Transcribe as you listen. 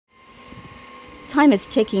Time is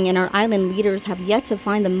ticking and our island leaders have yet to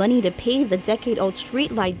find the money to pay the decade-old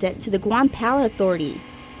streetlight debt to the Guam Power Authority.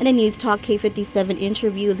 In a News Talk K57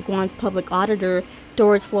 interview with Guam's public auditor,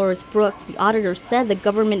 Doris Flores Brooks, the auditor said the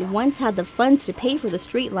government once had the funds to pay for the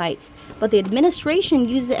streetlights, but the administration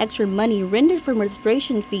used the extra money rendered from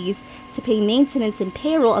registration fees to pay maintenance and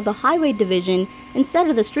payroll of the highway division instead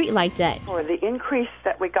of the streetlight debt. Or the increase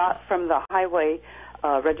that we got from the highway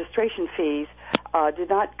registration fees did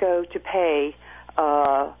not go to pay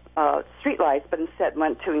streetlights, but instead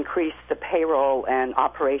went to increase the payroll and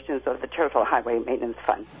operations of the Territorial Highway Maintenance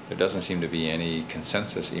Fund. There doesn't seem to be any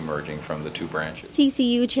consensus emerging from the two branches.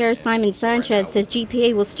 CCU Chair Simon Sanchez says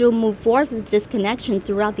GPA will still move forward with disconnection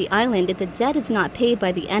throughout the island if the debt is not paid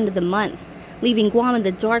by the end of the month, leaving Guam in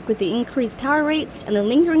the dark with the increased power rates and the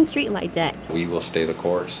lingering streetlight debt. We will stay the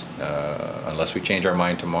course. Unless we change our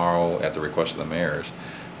mind tomorrow at the request of the mayors,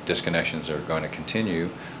 disconnections are going to continue.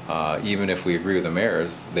 Even if we agree with the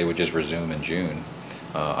mayors, they would just resume in June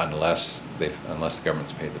unless the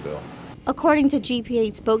government's paid the bill. According to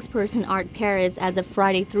GPA spokesperson Art Perez, as of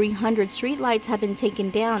Friday, 300 streetlights have been taken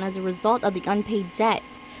down as a result of the unpaid debt.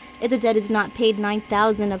 If the debt is not paid,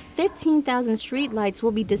 9,000 of 15,000 streetlights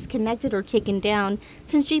will be disconnected or taken down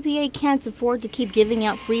since GPA can't afford to keep giving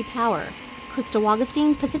out free power. Crystal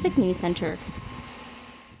Augustine, Pacific News Center.